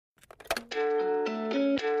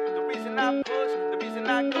I push, the reason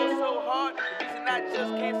I go so hard, the reason I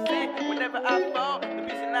just can't sit whenever I fall, the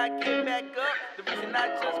reason I get back up, the reason I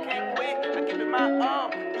just can't quit. I give it my all.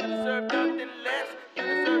 You deserve nothing less. You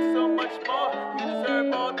deserve so much more. You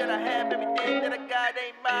deserve all that I have. Everything that I got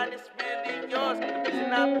ain't mine, it's really yours. The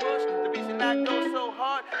reason I push, the reason I go so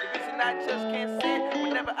hard, the reason I just can't sit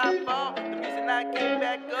whenever I fall, the reason I get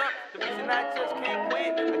back up, the reason I just can't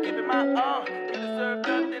quit. I give it my all. You deserve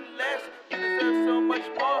nothing less. You deserve so much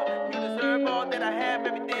more. You deserve all that I have.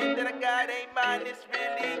 Everything that I got ain't mine, it's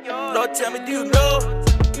really yours. Lord, tell me, do you know?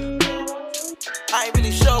 I ain't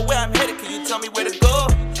really sure where I'm headed. Can you tell me where to go?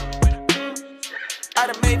 I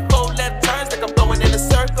done made 4 left turns like I'm going in a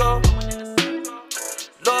circle.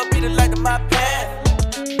 Lord, be the light of my path.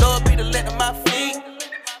 Lord, be the light of my feet.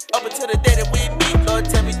 Up until the day that we meet. Lord,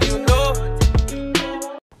 tell me, do you know?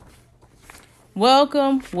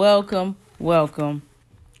 Welcome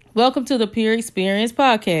to the Pure Experience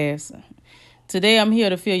Podcast. Today I'm here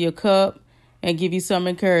to fill your cup and give you some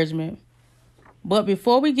encouragement. But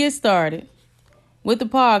before we get started with the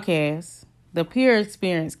podcast, the Pure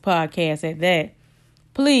Experience Podcast at that,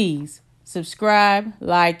 please subscribe,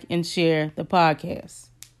 like, and share the podcast.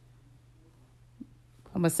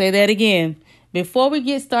 I'm going to say that again. Before we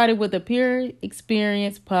get started with the Pure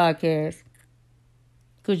Experience Podcast,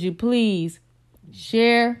 could you please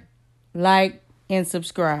share, like, and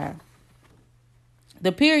subscribe?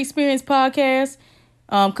 The Pure Experience Podcast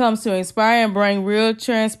comes to inspire and bring real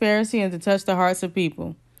transparency and to touch the hearts of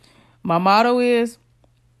people. My motto is,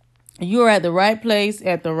 you are at the right place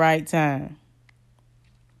at the right time.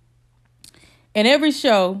 In every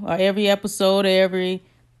show, or every episode, or every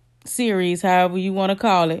series, however you want to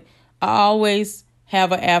call it, I always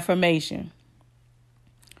have an affirmation.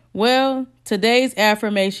 Well, today's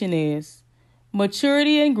affirmation is,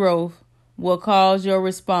 maturity and growth will cause your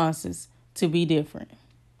responses to be different.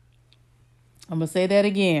 I'm going to say that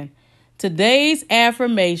again. Today's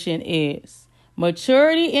affirmation is,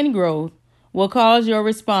 maturity and growth will cause your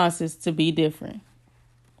responses to be different.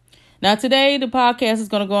 Now, today, the podcast is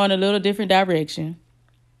going to go in a little different direction.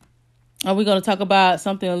 And we're going to talk about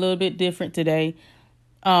something a little bit different today.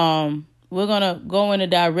 We're going to go in a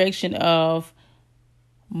direction of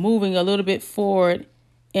moving a little bit forward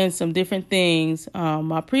in some different things.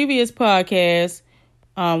 My previous podcast,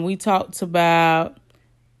 we talked about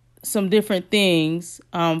some different things.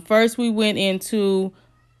 First, we went into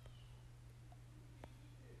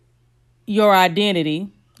your identity.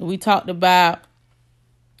 We talked about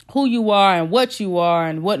who you are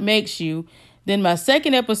and what makes you. Then my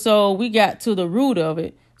second episode, we got to the root of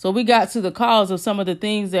it. So we got to the cause of some of the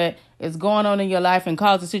things that is going on in your life and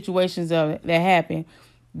cause the situations that happen.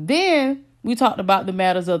 Then we talked about the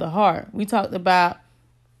matters of the heart. We talked about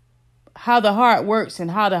how the heart works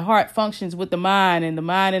and how the heart functions with the mind, and the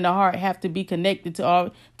mind and the heart have to be connected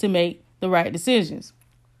to make the right decisions.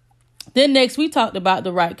 Then next, we talked about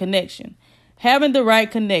the right connection, having the right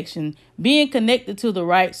connection, being connected to the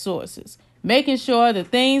right sources, making sure the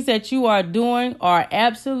things that you are doing are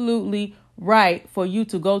absolutely right for you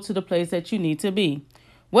to go to the place that you need to be.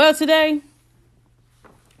 Well, today,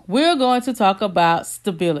 we're going to talk about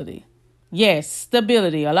stability. Yes,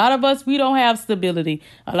 stability. A lot of us, we don't have stability.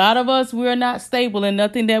 A lot of us, we're not stable in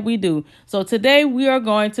nothing that we do. So today we are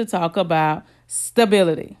going to talk about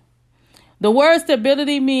stability. The word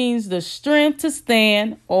stability means the strength to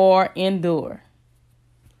stand or endure.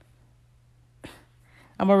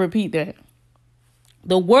 I'm going to repeat that.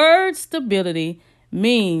 The word stability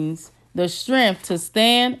means the strength to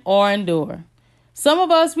stand or endure. Some of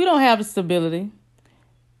us, we don't have the stability.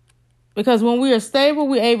 Because when we are stable,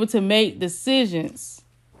 we're able to make decisions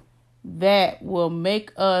that will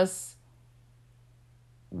make us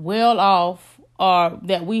well off, or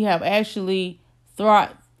that we have actually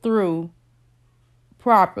thought through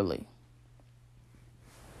properly.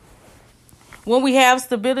 When we have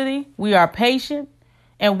stability, we are patient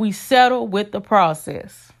and we settle with the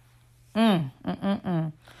process. So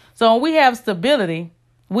when we have stability,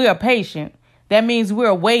 we are patient. That means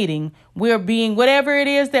we're waiting. We're being whatever it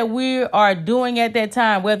is that we are doing at that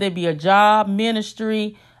time, whether it be a job,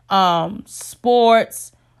 ministry,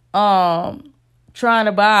 sports, trying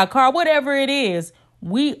to buy a car, whatever it is,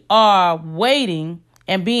 we are waiting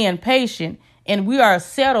and being patient, and we are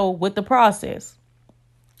settled with the process.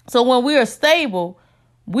 So when we are stable,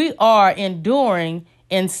 we are enduring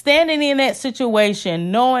and standing in that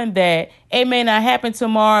situation, knowing that it may not happen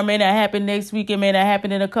tomorrow, it may not happen next week, it may not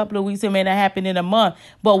happen in a couple of weeks, it may not happen in a month.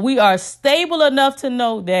 But we are stable enough to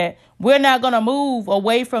know that we're not going to move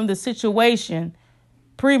away from the situation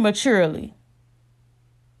prematurely.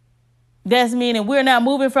 That's meaning we're not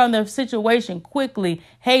moving from the situation quickly,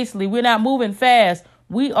 hastily. We're not moving fast.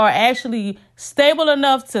 We are actually stable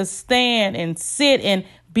enough to stand and sit and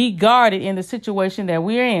be guarded in the situation that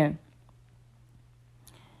we're in.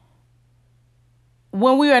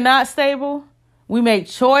 When we are not stable, we make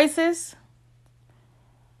choices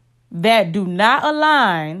that do not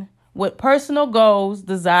align with personal goals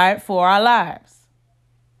desired for our lives.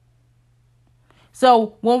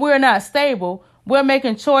 So when we're not stable, we're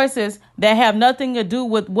making choices that have nothing to do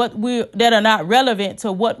with that are not relevant to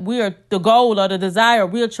the goal or the desire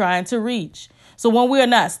we're trying to reach. So when we're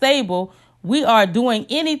not stable, we are doing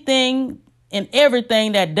anything and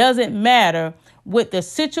everything that doesn't matter with the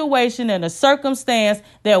situation and the circumstance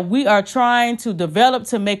that we are trying to develop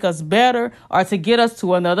to make us better or to get us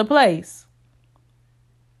to another place.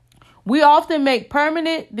 We often make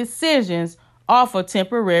permanent decisions off of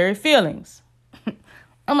temporary feelings.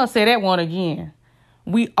 I'm going to say that one again.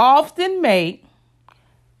 We often make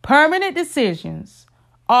permanent decisions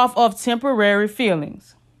off of temporary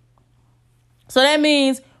feelings. So that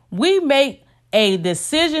means we make a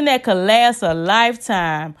decision that could last a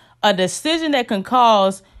lifetime, a decision that can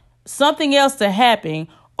cause something else to happen,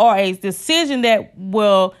 or a decision that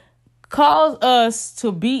will cause us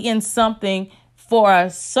to be in something for a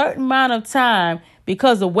certain amount of time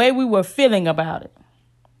because of the way we were feeling about it.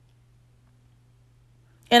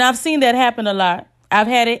 And I've seen that happen a lot. I've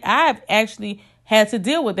actually had to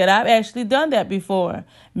deal with that. I've actually done that before.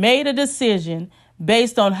 Made a decision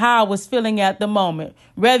based on how I was feeling at the moment.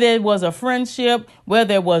 Whether it was a friendship,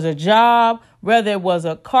 whether it was a job, whether it was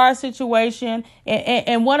a car situation.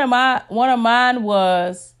 And one of mine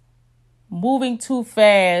was moving too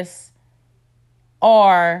fast,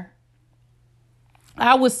 or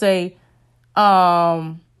I would say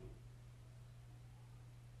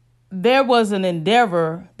there was an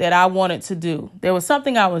endeavor that I wanted to do. There was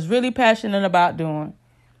something I was really passionate about doing.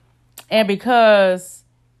 And because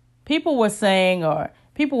people were saying, or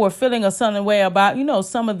people were feeling a certain way about,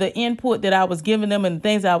 some of the input that I was giving them and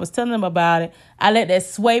things I was telling them about it, I let that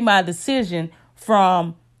sway my decision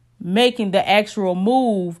from making the actual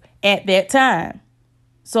move at that time.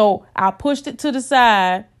 So I pushed it to the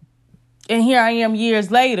side, and here I am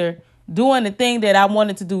years later doing the thing that I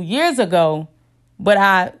wanted to do years ago, but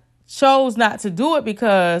I chose not to do it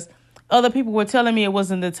because other people were telling me it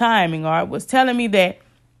wasn't the timing, or it was telling me that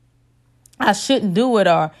I shouldn't do it,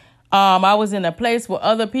 or I was in a place where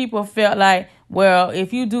other people felt like, well,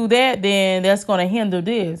 if you do that, then that's going to hinder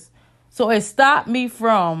this. So it stopped me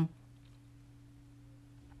from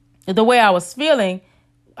the way I was feeling.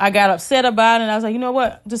 I got upset about it, and I was like, you know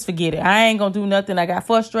what? Just forget it. I ain't going to do nothing. I got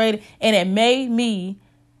frustrated, and it made me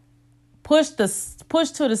push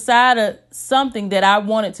to the side of something that I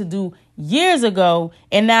wanted to do years ago.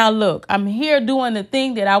 And now look, I'm here doing the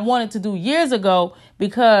thing that I wanted to do years ago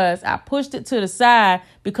because I pushed it to the side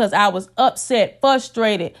because I was upset,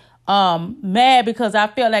 frustrated, mad because I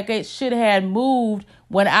felt like it should have moved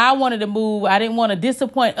when I wanted to move. I didn't want to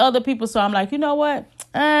disappoint other people. So I'm like, you know what?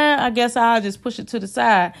 I guess I'll just push it to the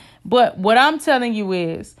side. But what I'm telling you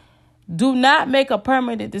is, do not make a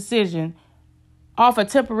permanent decision off of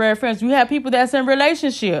temporary friends. You have people that's in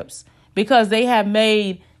relationships because they have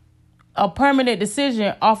made a permanent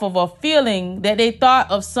decision off of a feeling that they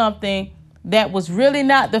thought of something that was really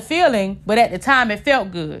not the feeling, but at the time it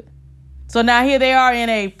felt good. So now here they are in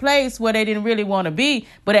a place where they didn't really want to be,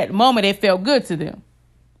 but at the moment it felt good to them.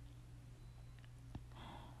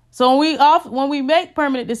 So when we make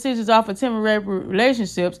permanent decisions off of temporary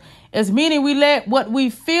relationships, it's meaning we let what we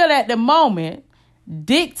feel at the moment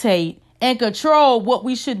dictate and control what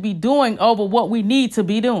we should be doing over what we need to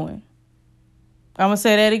be doing. I'm going to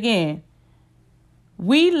say that again.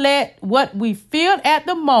 We let what we feel at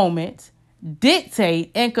the moment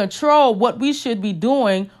dictate and control what we should be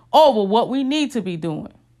doing over what we need to be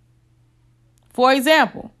doing. For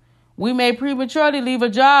example, we may prematurely leave a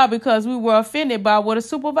job because we were offended by what a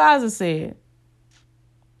supervisor said.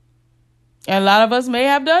 And a lot of us may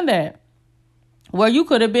have done that, where you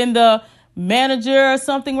could have been the manager or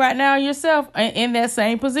something right now yourself in that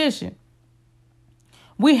same position.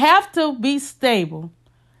 We have to be stable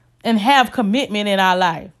and have commitment in our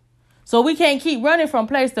life. So we can't keep running from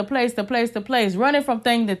place to place to place to place, running from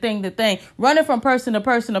thing to thing to thing, running from person to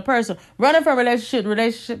person to person, running from relationship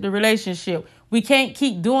to relationship. We can't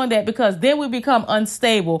keep doing that because then we become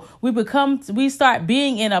unstable. We start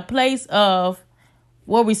being in a place of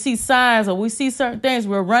where we see signs or we see certain things,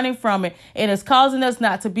 we're running from it, and it's causing us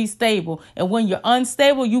not to be stable. And when you're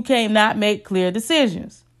unstable, you cannot make clear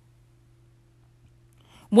decisions.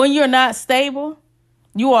 When you're not stable,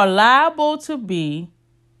 you are liable to be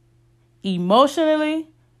emotionally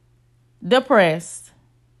depressed,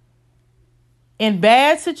 in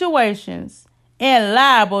bad situations, and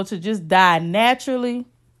liable to just die naturally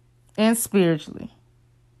and spiritually.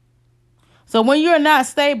 So when you're not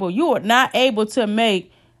stable, you are not able to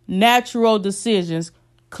make natural decisions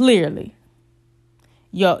clearly.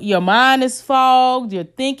 Your mind is fogged, your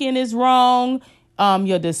thinking is wrong,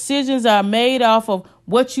 your decisions are made off of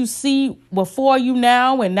what you see before you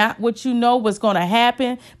now and not what you know what's going to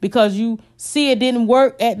happen because you see it didn't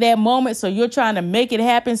work at that moment. So you're trying to make it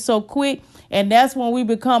happen so quick. And that's when we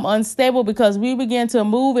become unstable because we begin to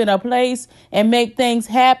move in a place and make things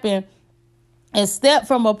happen and step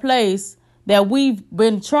from a place that we've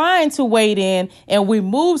been trying to wait in, and we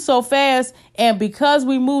move so fast. And because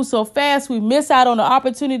we move so fast, we miss out on the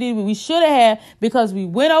opportunity we should have had because we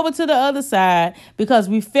went over to the other side because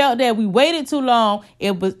we felt that we waited too long.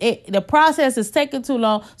 The process is taking too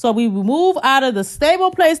long. So we move out of the stable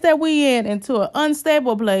place that we in into an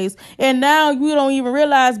unstable place. And now you don't even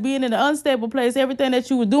realize being in the unstable place, everything that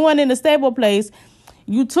you were doing in the stable place,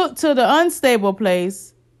 you took to the unstable place.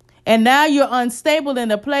 And now you're unstable in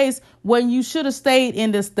the place when you should have stayed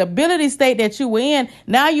in the stability state that you were in.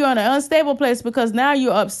 Now you're in an unstable place because now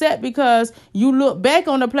you're upset because you look back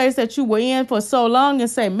on the place that you were in for so long and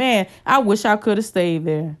say, man, I wish I could have stayed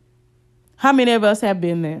there. How many of us have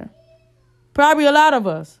been there? Probably a lot of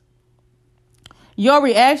us. Your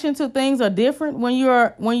reaction to things are different when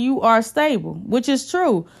you are stable, which is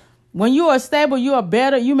true. When you are stable,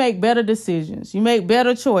 you make better decisions. You make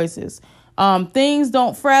better choices. Things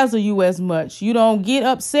don't frazzle you as much. You don't get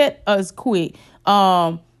upset as quick.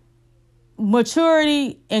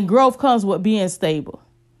 Maturity and growth comes with being stable.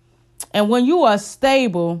 And when you are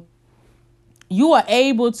stable, you are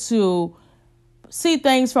able to see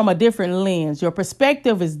things from a different lens. Your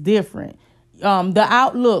perspective is different. The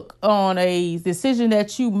outlook on a decision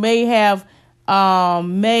that you may have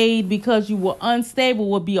made because you were unstable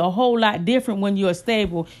will be a whole lot different when you're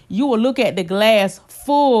stable. You will look at the glass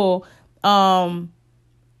full and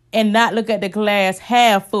not look at the glass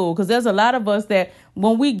half full. Because there's a lot of us that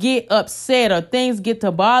when we get upset or things get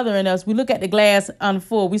to bothering us, we look at the glass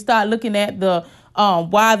unfull. We start looking at the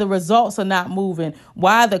why the results are not moving,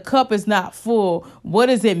 why the cup is not full, what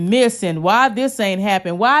is it missing, why this ain't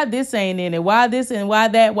happened, why this ain't in it, why this and why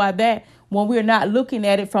that. When we're not looking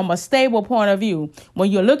at it from a stable point of view.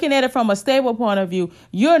 When you're looking at it from a stable point of view,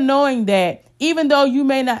 you're knowing that even though you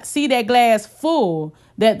may not see that glass full,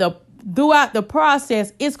 that throughout the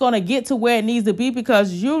process, it's going to get to where it needs to be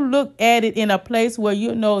because you look at it in a place where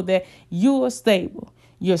you know that you are stable.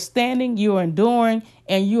 You're standing, you're enduring,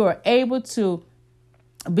 and you are able to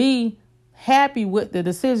be happy with the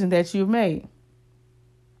decision that you've made.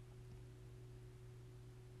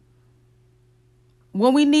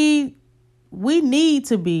 When we need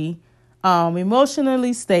to be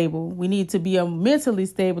emotionally stable, we need to be mentally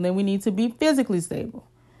stable, and we need to be physically stable.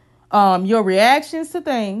 Your reactions to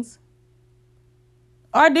things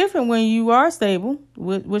are different when you are stable,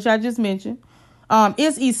 which I just mentioned.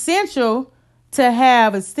 It's essential to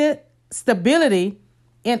have a stability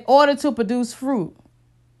in order to produce fruit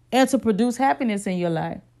and to produce happiness in your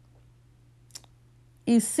life.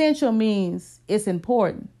 Essential means it's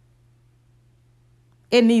important.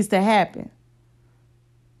 It needs to happen.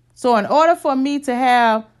 So in order for me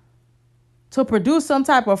to produce some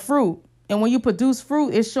type of fruit, and when you produce fruit,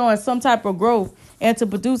 it's showing some type of growth, and to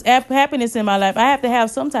produce happiness in my life, I have to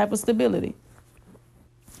have some type of stability.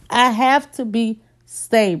 I have to be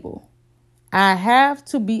stable. I have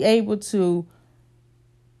to be able to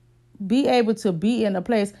be in a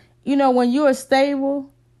place. You know, when you are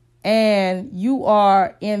stable and you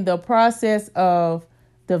are in the process of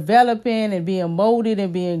developing and being molded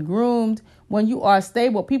and being groomed, when you are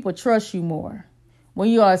stable, people trust you more. When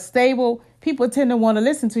you are stable, people tend to want to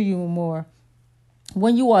listen to you more.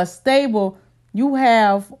 When you are stable, you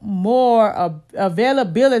have more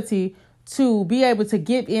availability to be able to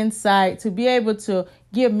give insight, to be able to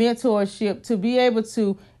give mentorship, to be able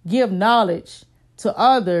to give knowledge to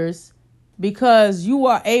others, because you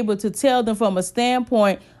are able to tell them from a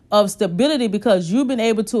standpoint of stability, because you've been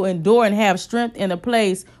able to endure and have strength in a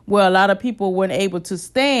place where a lot of people weren't able to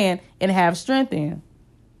stand and have strength in.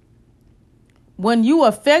 When you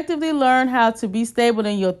effectively learn how to be stable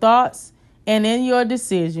in your thoughts and in your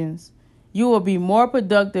decisions, you will be more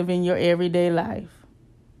productive in your everyday life.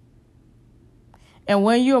 And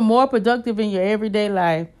when you're more productive in your everyday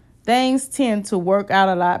life, things tend to work out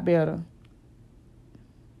a lot better.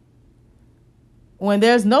 When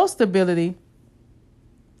there's no stability,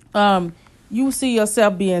 you see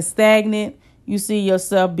yourself being stagnant. You see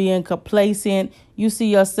yourself being complacent. You see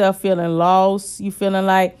yourself feeling lost. You feeling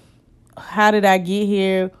like, how did I get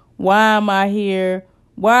here? Why am I here?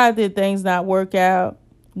 Why did things not work out?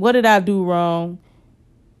 What did I do wrong?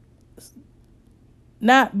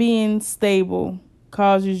 Not being stable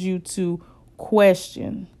causes you to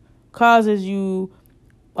question, causes you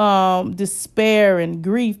despair and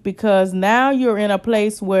grief, because now you're in a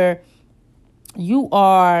place where you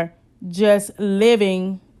are just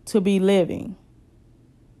living to be living.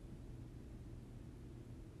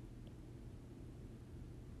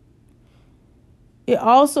 It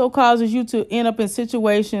also causes you to end up in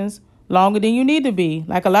situations longer than you need to be.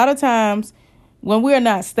 Like a lot of times when we're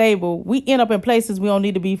not stable, we end up in places we don't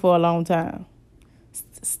need to be for a long time.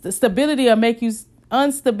 Stability will make you,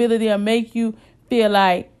 instability will make you feel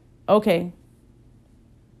like, okay,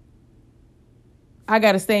 I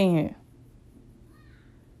got to stay in here.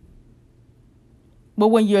 But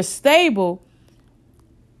when you're stable,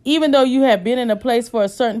 even though you have been in a place for a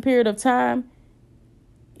certain period of time,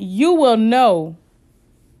 you will know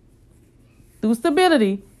through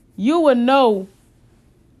stability, you will know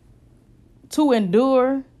to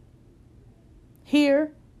endure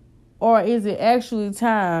here, or is it actually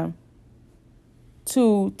time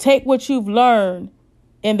to take what you've learned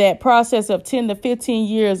in that process of 10 to 15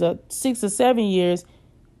 years or 6 or 7 years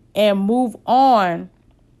and move on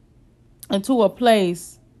into a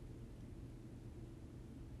place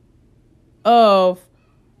of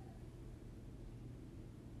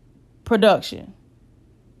production.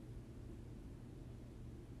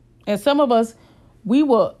 And some of us, we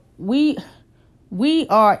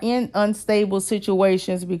are in unstable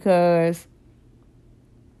situations because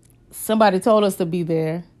somebody told us to be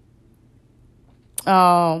there.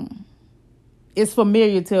 It's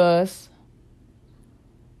familiar to us.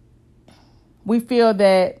 We feel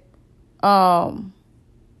that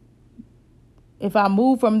if I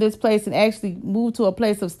move from this place and actually move to a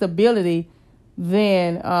place of stability,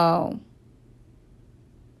 then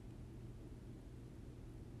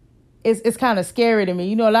it's kind of scary to me.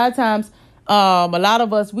 You know, a lot of times, a lot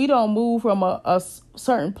of us, we don't move from a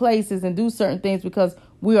certain places and do certain things because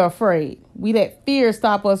we are afraid. We let fear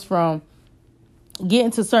stop us from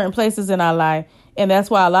getting to certain places in our life. And that's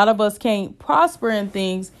why a lot of us can't prosper in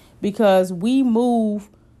things, because we don't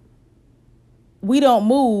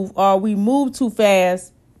move, or we move too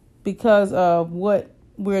fast because of what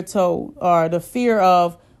we're told, or the fear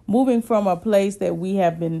of moving from a place that we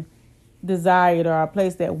have been desired, or a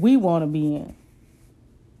place that we want to be in.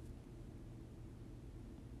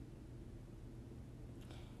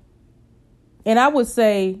 And I would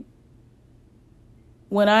say,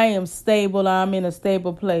 when I am stable, I'm in a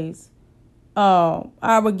stable place,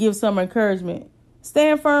 I would give some encouragement.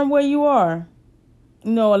 Stand firm where you are.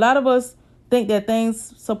 You know, a lot of us think that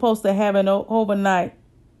things supposed to happen overnight.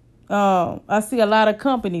 I see a lot of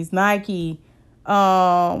companies, Nike,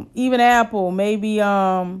 even Apple, maybe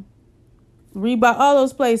Reebok, all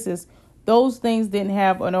those places. Those things didn't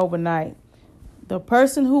happen overnight. The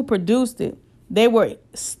person who produced it, they were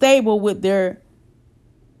stable with their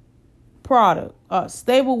product,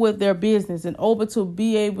 stable with their business, and able to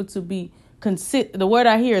be able to be the word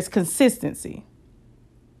I hear is consistency.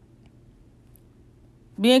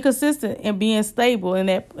 Being consistent and being stable in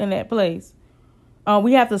that place.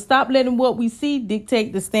 We have to stop letting what we see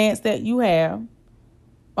dictate the stance that you have.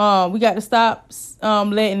 We got to stop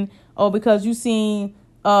letting, because you seen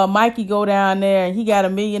Mikey go down there and he got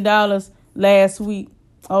 $1 million last week.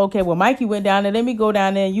 Okay, well, Mikey went down there. Let me go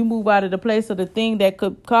down there, and you move out of the place of the thing that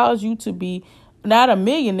could cause you to be not a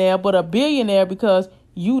millionaire, but a billionaire, because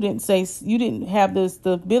you didn't have the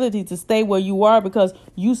ability to stay where you are because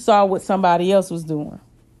you saw what somebody else was doing.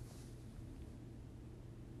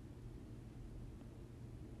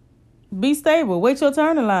 Be stable. Wait your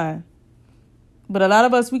turn in line. But a lot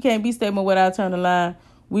of us, we can't be stable without turn in line.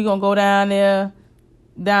 We're going to go down there,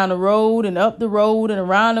 down the road and up the road and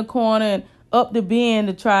around the corner and up the bend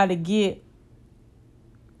to try to get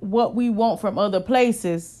what we want from other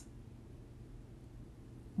places.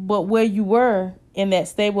 But where you were in that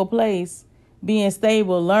stable place, being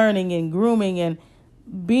stable, learning and grooming and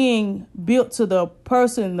being built to the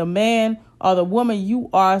person, the man or the woman you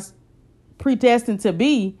are predestined to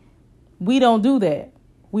be, we don't do that.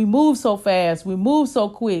 We move so fast. We move so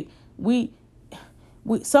quick. We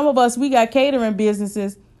some of us, we got catering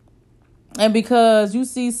businesses. And because you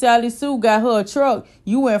see Sally Sue got her a truck,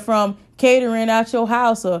 you went from catering out your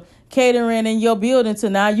house or catering in your building to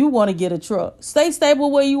now you want to get a truck. Stay stable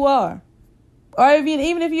where you are. Or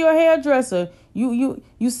even if you're a hairdresser, you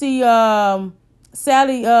see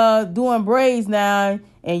Sally doing braids now,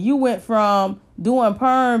 and you went from doing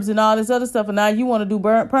perms and all this other stuff, and now you want to do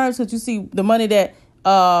perms because you see the money that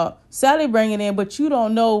Sally bringing in, but you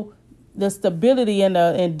don't know the stability and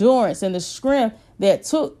the endurance and the strength that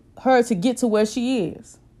took her to get to where she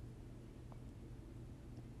is.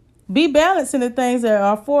 Be balanced in the things that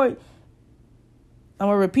are for you. I'm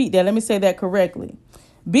going to repeat that. Let me say that correctly.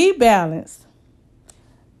 Be balanced.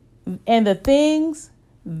 And the things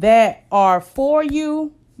that are for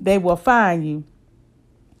you, they will find you.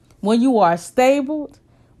 When you are stable,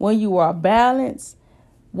 when you are balanced,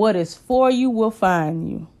 what is for you will find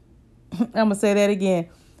you. I'm going to say that again.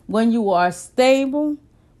 When you are stable,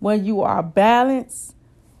 when you are balanced,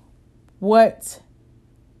 what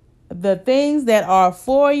the things that are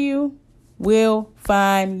for you will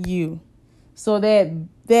find you. So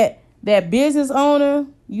that business owner,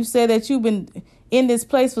 you said that you've been in this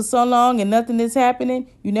place for so long and nothing is happening.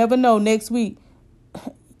 You never know. Next week,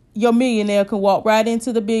 your millionaire can walk right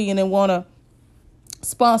into the billion and want to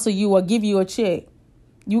sponsor you or give you a check.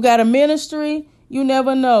 You got a ministry. You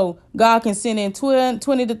never know. God can send in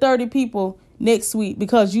 20 to 30 people next week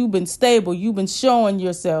because you've been stable. You've been showing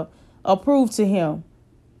yourself approved to him.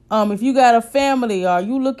 If you got a family, or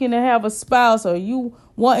you looking to have a spouse, or you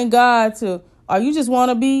wanting God to, or you just want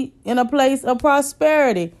to be in a place of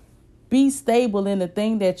prosperity, be stable in the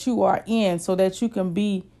thing that you are in so that you can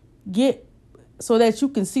so that you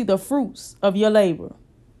can see the fruits of your labor.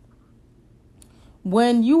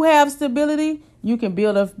 When you have stability, you can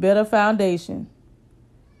build a better foundation.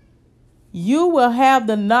 You will have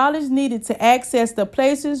the knowledge needed to access the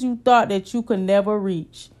places you thought that you could never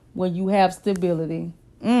reach when you have stability.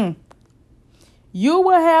 You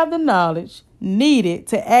will have the knowledge needed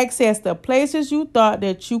to access the places you thought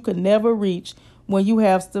that you could never reach when you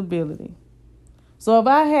have stability. So if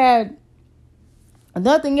I had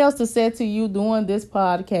nothing else to say to you during this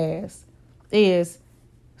podcast, is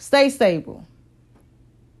stay stable.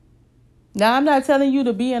 Now, I'm not telling you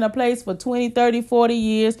to be in a place for 20, 30, 40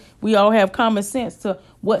 years. We all have common sense to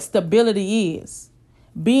what stability is.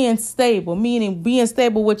 Being stable, meaning being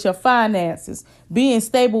stable with your finances, being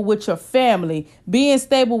stable with your family, being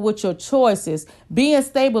stable with your choices, being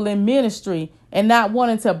stable in ministry, and not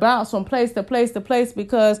wanting to bounce from place to place to place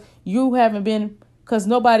because because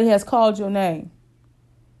nobody has called your name.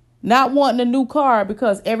 Not wanting a new car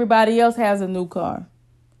because everybody else has a new car.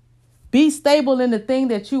 Be stable in the thing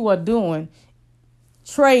that you are doing.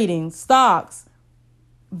 Trading, stocks,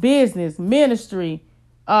 business, ministry,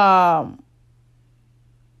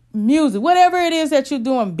 music, whatever it is that you're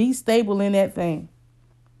doing, be stable in that thing.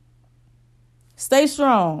 Stay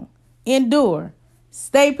strong, endure,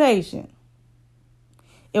 stay patient.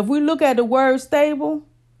 If we look at the word stable,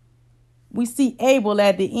 we see able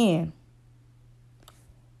at the end.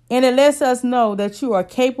 And it lets us know that you are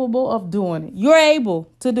capable of doing it. You're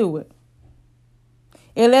able to do it.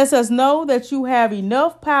 It lets us know that you have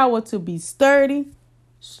enough power to be sturdy,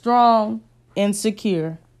 strong, and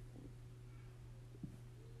secure.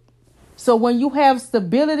 So when you have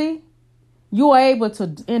stability, you are able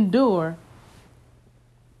to endure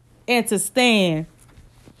and to stand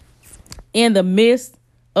in the midst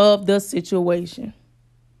of the situation.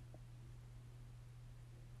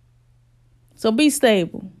 So be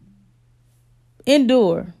stable,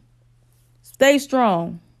 endure, stay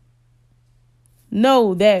strong.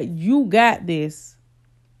 Know that you got this.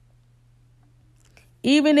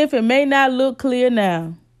 Even if it may not look clear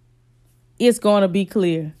now, it's going to be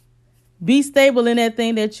clear. Be stable in that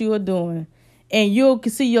thing that you are doing, and you'll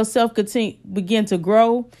see yourself begin to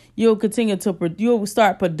grow. You'll you'll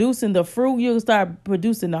start producing the fruit. You'll start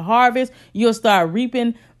producing the harvest. You'll start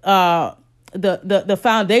reaping the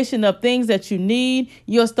foundation of things that you need.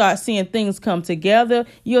 You'll start seeing things come together.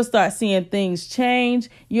 You'll start seeing things change.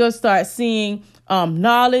 You'll start seeing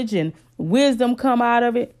knowledge and wisdom come out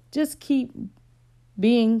of it. Just keep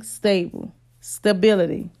being stable.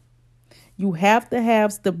 Stability. You have to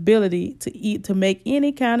have stability to make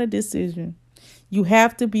any kind of decision. You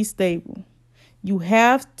have to be stable. You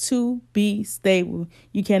have to be stable.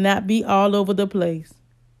 You cannot be all over the place.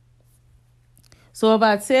 So if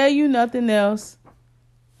I tell you nothing else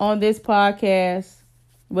on this podcast,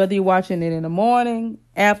 whether you're watching it in the morning,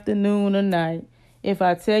 afternoon, or night, if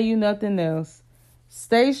I tell you nothing else,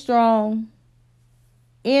 stay strong,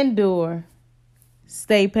 endure,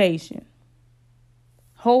 stay patient,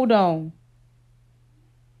 hold on,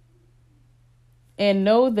 and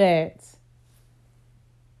know that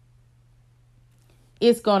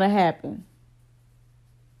it's going to happen.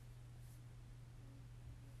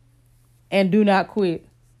 And do not quit.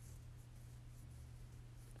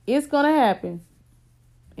 It's going to happen.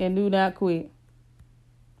 And do not quit.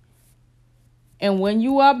 And when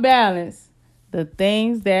you are balanced, the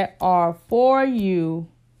things that are for you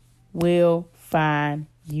will find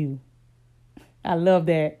you. I love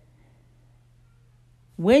that.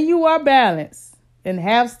 When you are balanced and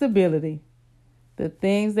have stability, the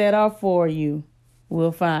things that are for you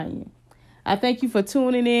will find you. I thank you for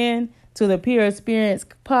tuning in to the Pure Experience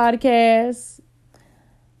podcast.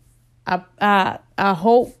 I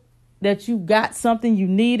hope that you got something you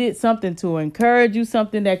needed, something to encourage you,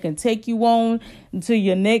 something that can take you on to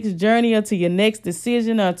your next journey or to your next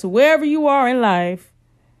decision or to wherever you are in life.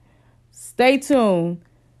 Stay tuned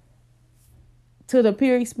to the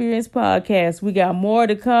Pure Experience podcast. We got more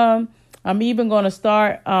to come. I'm even going to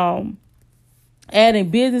start adding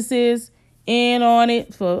businesses in on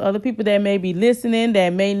it for other people that may be listening that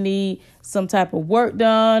may need some type of work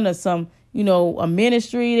done or some, a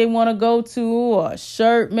ministry they want to go to or a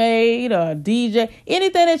shirt made or a DJ,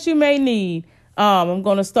 anything that you may need. I'm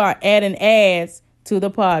going to start adding ads to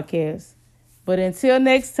the podcast. But until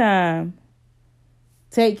next time,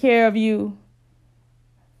 take care of you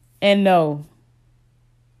and know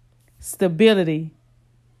stability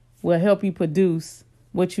will help you produce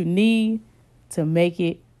what you need to make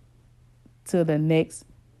it to the next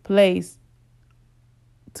place,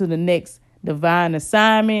 to the next divine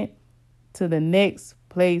assignment, to the next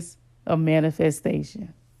place of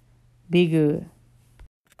manifestation. Be good.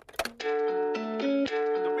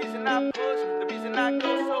 The reason I push, the reason I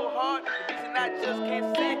go so hard, the reason I just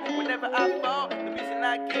can't sit whenever I fall, the reason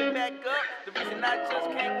I get back up, the reason I just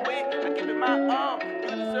can't quit, I give it my all. You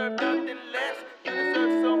deserve nothing less, you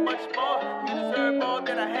deserve so much more. You deserve all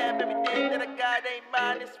that I have, everything that I got ain't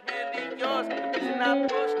mine, it's really yours. The reason I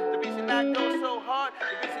push, the reason I go so hard,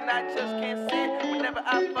 the reason I just can't sit whenever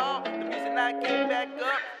I fall, the reason I get back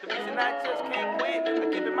up, the reason I just can't quit, I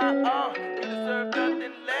give it my all. You deserve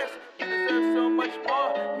nothing less, you deserve so much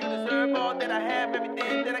more. You deserve all that I have,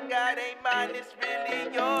 everything that I got ain't mine, it's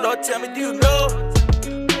really yours. Lord, tell me, do you know?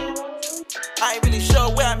 I ain't really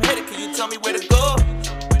sure where I'm headed, can you tell me where to go?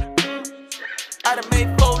 I done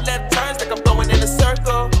made 4 left turns like I'm going in a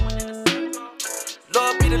circle.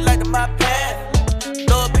 Lord, be the light of my path,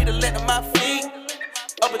 Lord, be the light of my feet,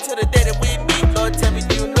 up until the day that we meet.